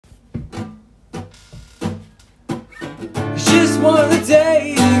one of the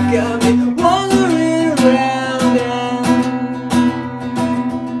days you got me wandering around, and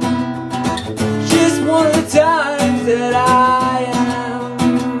just one of the times that I am,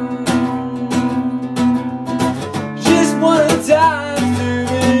 just one of the times to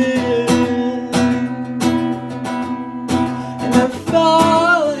be, and I'm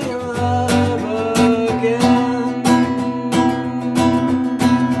falling in love again.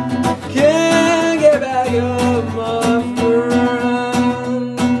 Can't get back up, my friend.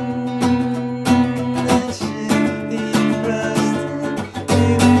 That should be rusted,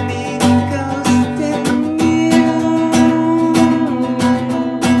 it would be ghosting you.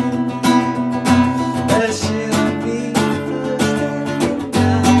 That should be rusted,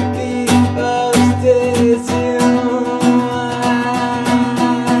 not be busted too.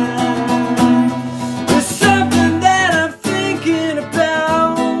 There's something that I'm thinking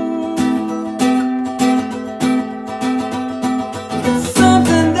about. It's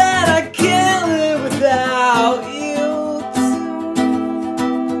something that I can't live without you.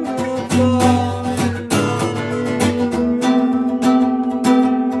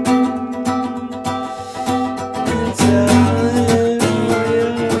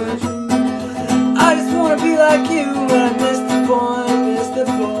 I just wanna be like you, but I missed the point.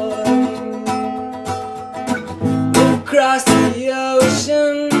 Across the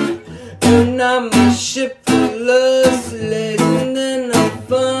ocean, and I'm a ship full of slaves, and then I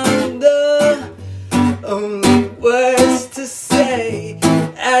find the only words to say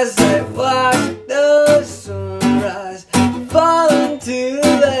as I watch the sunrise fall into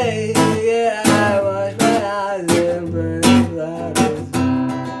the lake. Yeah, I wash my eyes and burn flowers.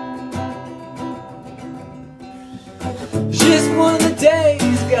 Just one of the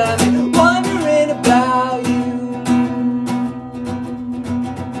days got me wondering about you.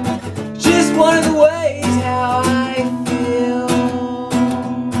 Just one of the ways